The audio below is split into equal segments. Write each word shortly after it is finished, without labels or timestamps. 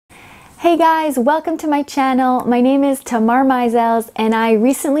Hey guys, welcome to my channel. My name is Tamar Meisels and I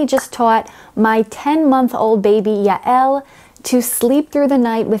recently just taught my 10-month-old baby Yael to sleep through the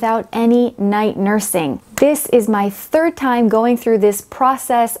night without any night nursing. This is my third time going through this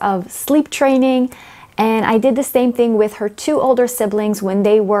process of sleep training, and I did the same thing with her two older siblings when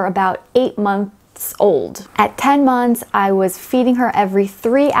they were about 8 months old. At 10 months, I was feeding her every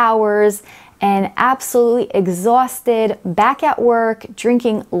 3 hours and absolutely exhausted, back at work,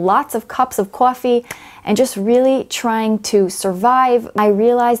 drinking lots of cups of coffee, and just really trying to survive. I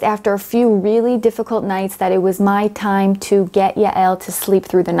realized after a few really difficult nights that it was my time to get Yael to sleep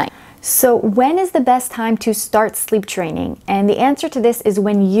through the night. So when is the best time to start sleep training? And the answer to this is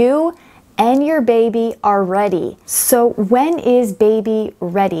when you and your baby are ready. So when is baby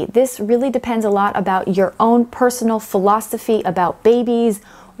ready? This really depends a lot about your own personal philosophy about babies,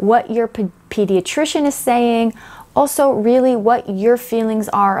 what your pediatrician is saying, also really what your feelings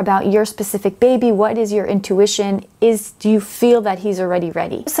are about your specific baby. What is your intuition? Do you feel that he's already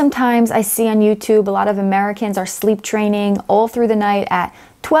ready? Sometimes I see on YouTube a lot of Americans are sleep training all through the night at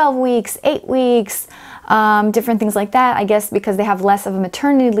 12 weeks, 8 weeks, different things like that. I guess because they have less of a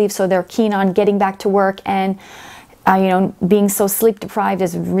maternity leave, so they're keen on getting back to work, and being so sleep deprived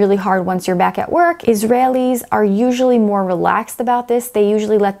is really hard once you're back at work. Israelis are usually more relaxed about this. They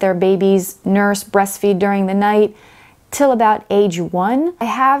usually let their babies nurse, breastfeed during the night till about age 1. I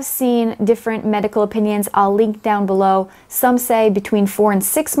have seen different medical opinions. I'll link down below. Some say between 4 and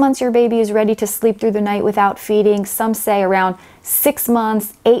 6 months your baby is ready to sleep through the night without feeding. Some say around 6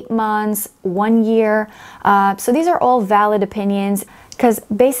 months, 8 months, 1 year. So these are all valid opinions, because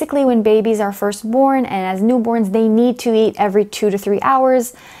basically when babies are first born and as newborns, they need to eat every 2 to 3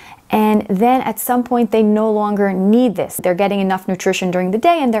 hours. And then at some point they no longer need this. They're getting enough nutrition during the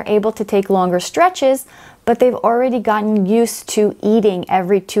day and they're able to take longer stretches, but they've already gotten used to eating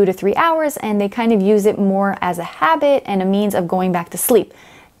every 2 to 3 hours, and they kind of use it more as a habit and a means of going back to sleep.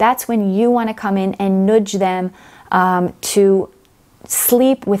 That's when you want to come in and nudge them to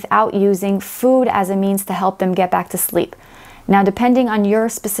sleep without using food as a means to help them get back to sleep. Now, depending on your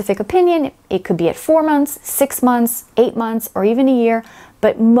specific opinion, it could be at 4 months, 6 months, 8 months, or even a year,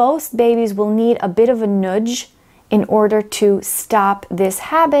 but most babies will need a bit of a nudge in order to stop this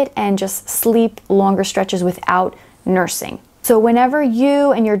habit and just sleep longer stretches without nursing. So whenever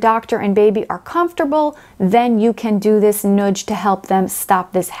you and your doctor and baby are comfortable, then you can do this nudge to help them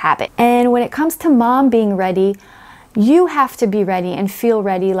stop this habit. And when it comes to mom being ready, you have to be ready and feel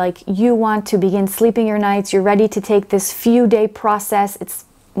ready, like you want to begin sleeping your nights. You're ready to take this few-day process. It's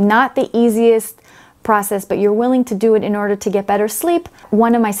not the easiest process, but you're willing to do it in order to get better sleep.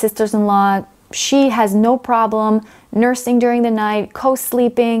 One of my sisters-in-law, she has no problem nursing during the night,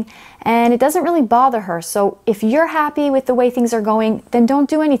 co-sleeping, and it doesn't really bother her. So if you're happy with the way things are going, then don't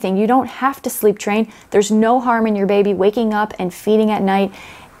do anything. You don't have to sleep train. There's no harm in your baby waking up and feeding at night.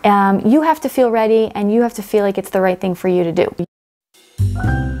 You have to feel ready, and you have to feel like it's the right thing for you to do.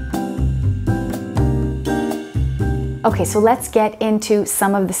 Okay, so let's get into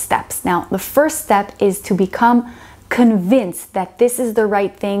some of the steps. Now, the first step is to become convinced that this is the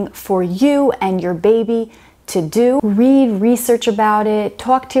right thing for you and your baby to do. Read, research about it,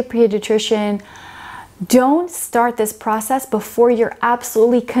 talk to your pediatrician. Don't start this process before you're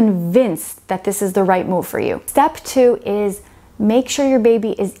absolutely convinced that this is the right move for you. Step 2 is make sure your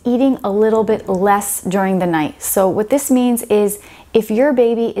baby is eating a little bit less during the night. So what this means is if your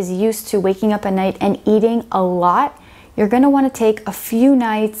baby is used to waking up at night and eating a lot, you're going to want to take a few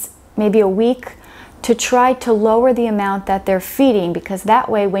nights, maybe a week, to try to lower the amount that they're feeding, because that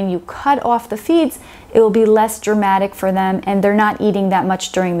way when you cut off the feeds, it will be less dramatic for them and they're not eating that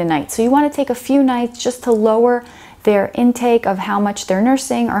much during the night. So you want to take a few nights just to lower their intake of how much they're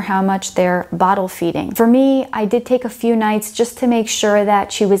nursing or how much they're bottle feeding. For me, I did take a few nights just to make sure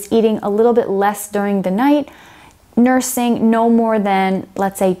that she was eating a little bit less during the night, nursing no more than,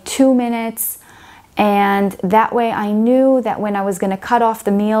 let's say, 2 minutes. And that way I knew that when I was going to cut off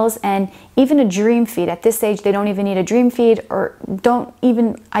the meals, and even a dream feed, at this age they don't even need a dream feed, or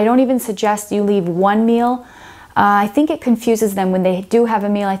I don't even suggest you leave one meal. I think it confuses them when they do have a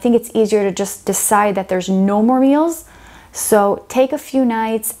meal. I think it's easier to just decide that there's no more meals. So take a few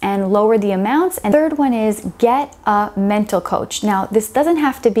nights and lower the amounts. And third one is get a mental coach. Now, this doesn't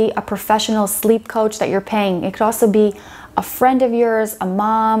have to be a professional sleep coach that you're paying. It could also be a friend of yours, a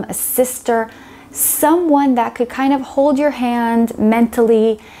mom, a sister, someone that could kind of hold your hand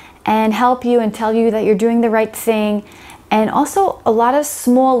mentally and help you and tell you that you're doing the right thing. And also a lot of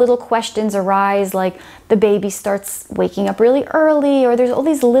small little questions arise, like the baby starts waking up really early, or there's all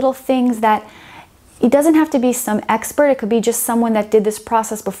these little things that It doesn't have to be some expert. It could be just someone that did this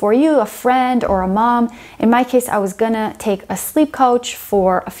process before you, a friend or a mom. In my case, I was gonna take a sleep coach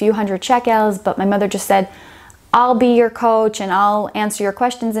for a few hundred shekels, but my mother just said, I'll be your coach and I'll answer your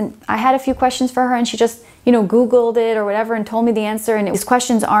questions. And I had a few questions for her, and she just, Googled it or whatever and told me the answer. And these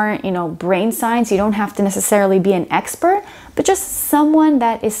questions aren't, brain science. You don't have to necessarily be an expert, but just someone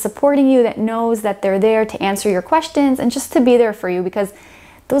that is supporting you, that knows that they're there to answer your questions and just to be there for you, because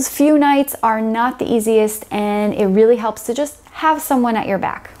those few nights are not the easiest, and it really helps to just have someone at your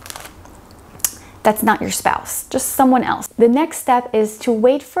back. That's not your spouse, just someone else. The next step is to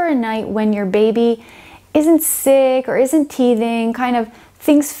wait for a night when your baby isn't sick or isn't teething, kind of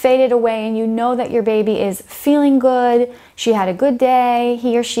things faded away, and you know that your baby is feeling good, she had a good day,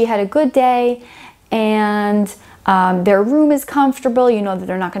 he or she had a good day, and their room is comfortable. You know that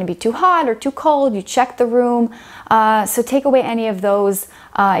they're not going to be too hot or too cold. You check the room. So take away any of those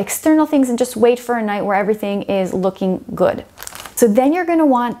external things and just wait for a night where everything is looking good. So then you're going to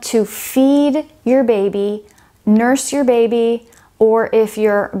want to feed your baby, nurse your baby, or if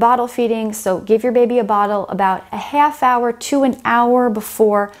you're bottle feeding, so give your baby a bottle about a half hour to an hour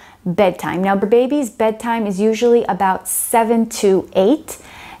before bedtime. Now, the baby's bedtime is usually about 7 to 8.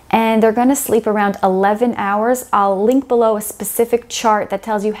 And they're going to sleep around 11 hours. I'll link below a specific chart that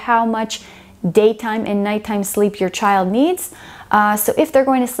tells you how much daytime and nighttime sleep your child needs. So if they're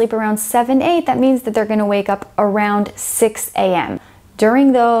going to sleep around 7, 8, that means that they're going to wake up around 6 a.m.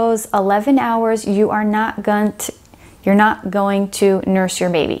 During those 11 hours, you're not going to nurse your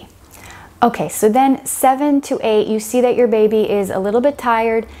baby. Okay, so then 7 to 8, you see that your baby is a little bit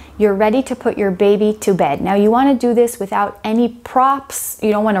tired. You're ready to put your baby to bed. Now you want to do this without any props. You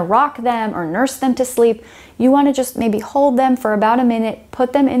don't want to rock them or nurse them to sleep. You want to just maybe hold them for about a minute,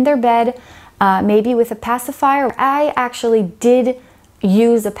 put them in their bed, maybe with a pacifier. I actually did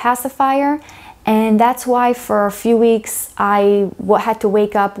use a pacifier, and that's why for a few weeks I had to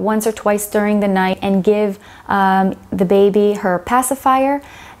wake up once or twice during the night and give the baby her pacifier.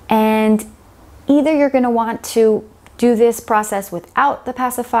 And either you're going to want to do this process without the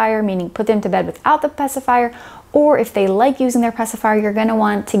pacifier, meaning put them to bed without the pacifier, or if they like using their pacifier, you're going to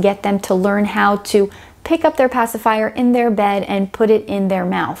want to get them to learn how to pick up their pacifier in their bed and put it in their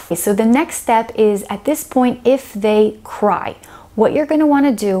mouth. Okay, so the next step is, at this point, if they cry, what you're going to want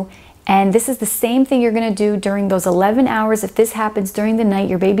to do, and this is the same thing you're going to do during those 11 hours. If this happens during the night,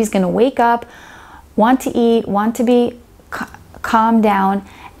 your baby's going to wake up, want to eat, want to be calm down.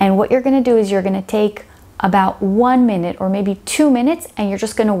 And what you're going to do is you're going to take about 1 minute or maybe 2 minutes, and you're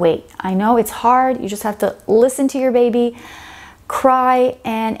just going to wait. I know it's hard. You just have to listen to your baby cry.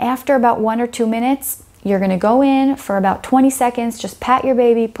 And after about 1 or 2 minutes, you're going to go in for about 20 seconds, just pat your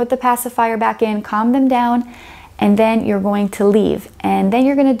baby, put the pacifier back in, calm them down, and then you're going to leave. And then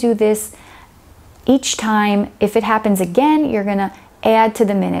you're going to do this each time. If it happens again, you're going to add to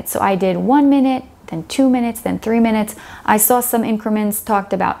the minutes. So I did 1 minute, then 2 minutes, then 3 minutes. I saw some increments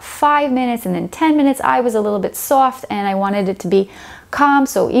talked about 5 minutes and then 10 minutes. I was a little bit soft and I wanted it to be calm.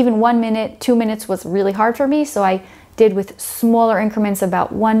 So even 1 minute, 2 minutes was really hard for me. So I did with smaller increments,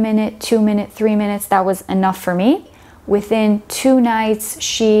 about 1 minute, 2 minutes, 3 minutes. That was enough for me. Within 2 nights,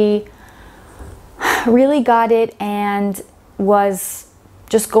 she really got it and was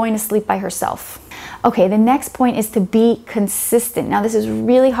just going to sleep by herself. Okay, the next point is to be consistent. Now this is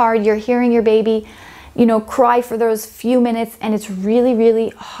really hard. You're hearing your baby, cry for those few minutes, and it's really, really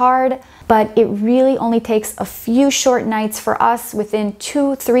hard, but it really only takes a few short nights. For us, within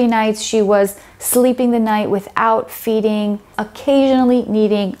 2-3 nights, she was sleeping the night without feeding, occasionally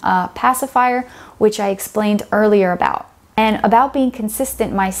needing a pacifier, which I explained earlier about. And about being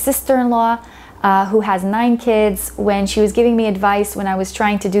consistent, my sister-in-law, who has 9 kids, when she was giving me advice when I was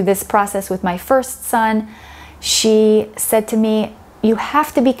trying to do this process with my first son, she said to me, you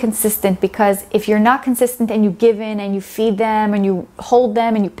have to be consistent, because if you're not consistent and you give in and you feed them and you hold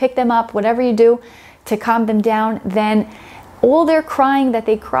them and you pick them up, whatever you do to calm them down, then all their crying that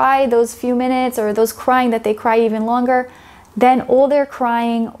they cry those few minutes, or those crying that they cry even longer, then all their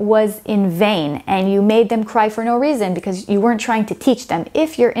crying was in vain, and you made them cry for no reason because you weren't trying to teach them.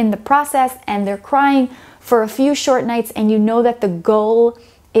 If you're in the process and they're crying for a few short nights and you know that the goal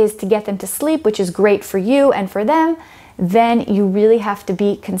is to get them to sleep, which is great for you and for them, then you really have to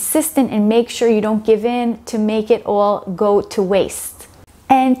be consistent and make sure you don't give in to make it all go to waste.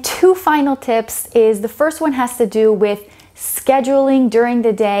 And 2 final tips is, the first one has to do with scheduling during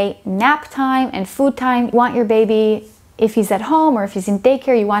the day, nap time and food time. You want your baby, if he's at home or if he's in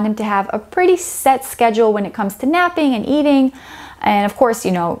daycare, you want him to have a pretty set schedule when it comes to napping and eating. And of course,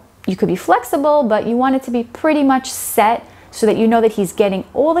 you could be flexible, but you want it to be pretty much set so that you know that he's getting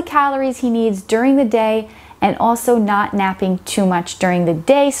all the calories he needs during the day, and also not napping too much during the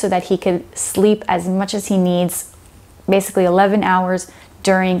day so that he could sleep as much as he needs, basically 11 hours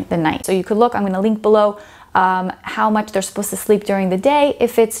during the night. So you could look, I'm going to link below how much they're supposed to sleep during the day.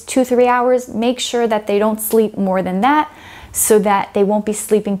 If it's 2-3 hours, make sure that they don't sleep more than that so that they won't be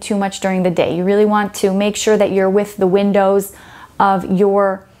sleeping too much during the day. You really want to make sure that you're with the windows of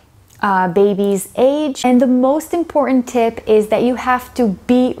your baby's age. And the most important tip is that you have to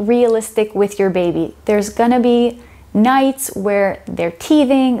be realistic with your baby. There's gonna be nights where they're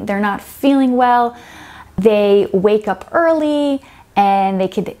teething, they're not feeling well, they wake up early, and they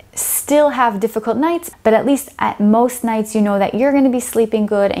could still have difficult nights, but at least at most nights you know that you're going to be sleeping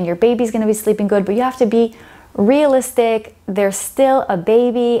good and your baby's going to be sleeping good. But you have to be realistic. They're still a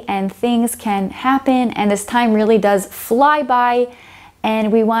baby and things can happen, and this time really does fly by,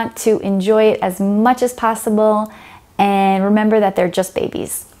 and we want to enjoy it as much as possible, and remember that they're just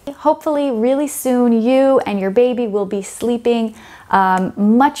babies. Hopefully really soon you and your baby will be sleeping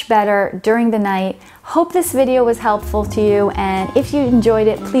much better during the night. Hope this video was helpful to you, and if you enjoyed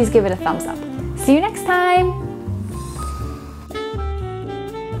it, please give it a thumbs up. See you next time.